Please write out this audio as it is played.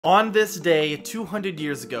On this day, 200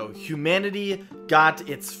 years ago, humanity got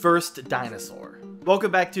its first dinosaur. Welcome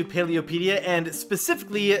back to Paleopedia, and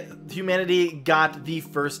specifically, humanity got the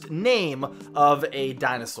first name of a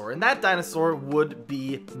dinosaur, and that dinosaur would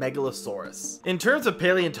be Megalosaurus. In terms of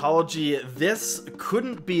paleontology, this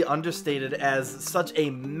couldn't be understated as such a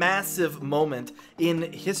massive moment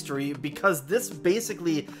in history because this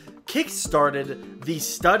basically kick-started the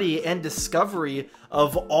study and discovery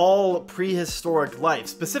of all prehistoric life,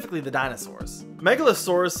 specifically the dinosaurs.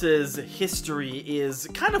 Megalosaurus's history is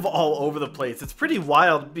kind of all over the place. It's pretty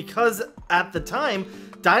wild because at the time,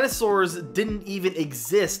 dinosaurs didn't even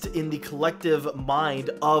exist in the collective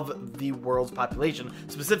mind of the world's population,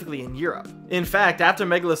 specifically in Europe. In fact, after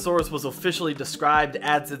Megalosaurus was officially described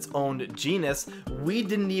as its own genus, we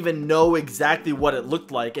didn't even know exactly what it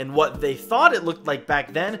looked like, and what they thought it looked like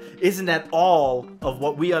back then isn't at all of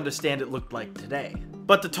what we understand it looked like today.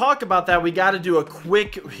 But to talk about that, we gotta do a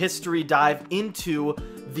quick history dive into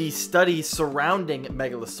the study surrounding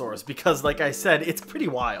Megalosaurus, because like I said, it's pretty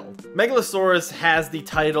wild. Megalosaurus has the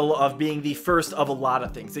title of being the first of a lot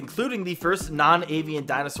of things, including the first non-avian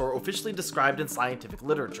dinosaur officially described in scientific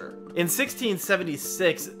literature. In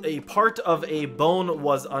 1676, a part of a bone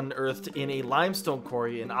was unearthed in a limestone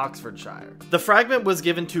quarry in Oxfordshire. The fragment was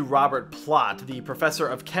given to Robert Plot, the professor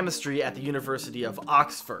of chemistry at the University of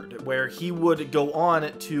Oxford, where he would go on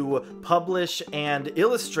to publish and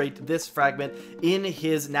illustrate this fragment in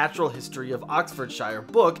his Natural History of Oxfordshire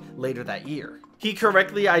book later that year. He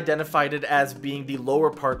correctly identified it as being the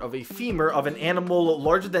lower part of a femur of an animal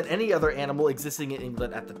larger than any other animal existing in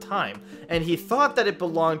England at the time, and he thought that it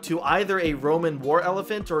belonged to either a Roman war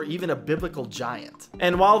elephant or even a biblical giant.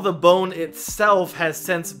 And while the bone itself has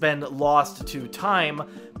since been lost to time,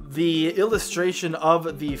 the illustration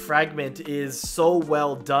of the fragment is so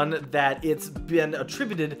well done that it's been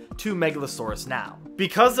attributed to Megalosaurus now.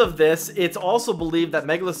 Because of this, it's also believed that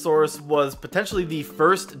Megalosaurus was potentially the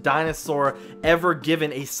first dinosaur ever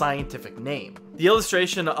given a scientific name. The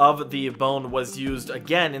illustration of the bone was used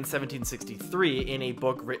again in 1763 in a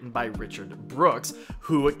book written by Richard Brooks,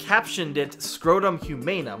 who captioned it Scrotum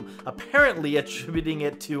Humanum, apparently attributing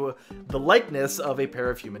it to the likeness of a pair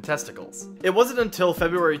of human testicles. It wasn't until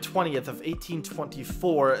February 20th of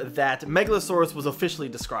 1824 that Megalosaurus was officially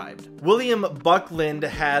described. William Buckland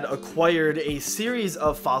had acquired a series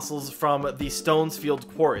of fossils from the Stonesfield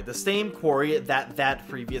Quarry, the same quarry that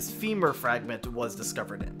previous femur fragment was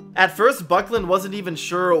discovered in. At first, Buckland wasn't even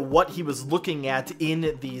sure what he was looking at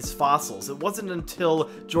in these fossils. It wasn't until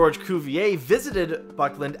George Cuvier visited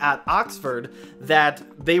Buckland at Oxford that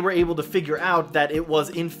they were able to figure out that it was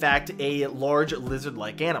in fact a large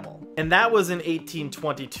lizard-like animal. And that was in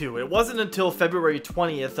 1822. It wasn't until February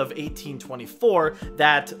 20th of 1824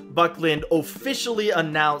 that Buckland officially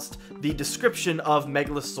announced the description of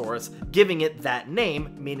Megalosaurus, giving it that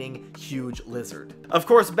name, meaning huge lizard. Of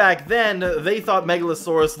course, back then, they thought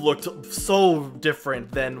Megalosaurus looked so different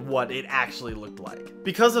than what it actually looked like.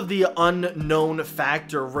 Because of the unknown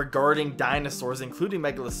factor regarding dinosaurs, including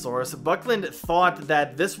Megalosaurus, Buckland thought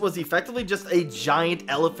that this was effectively just a giant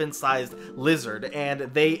elephant-sized lizard, and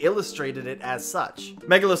they illustrated it as such.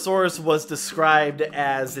 Megalosaurus was described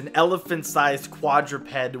as an elephant-sized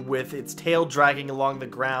quadruped with its tail dragging along the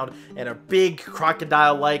ground and a big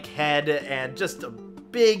crocodile-like head and just a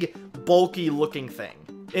big, bulky looking thing.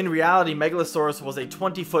 In reality, Megalosaurus was a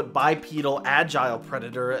 20-foot bipedal agile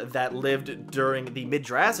predator that lived during the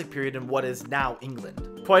mid-Jurassic period in what is now England.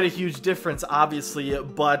 Quite a huge difference, obviously,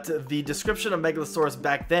 but the description of Megalosaurus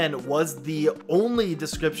back then was the only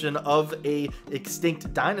description of a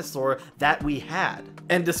extinct dinosaur that we had.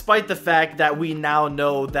 And despite the fact that we now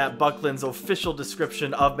know that Buckland's official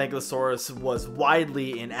description of Megalosaurus was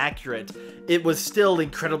widely inaccurate, it was still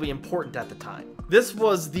incredibly important at the time. This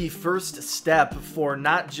was the first step for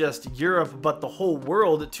not just Europe, but the whole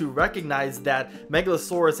world to recognize that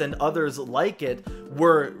Megalosaurus and others like it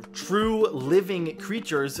were true living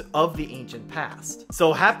creatures of the ancient past.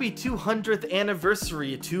 So happy 200th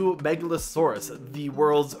anniversary to Megalosaurus, the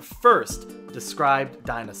world's first described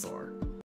dinosaur.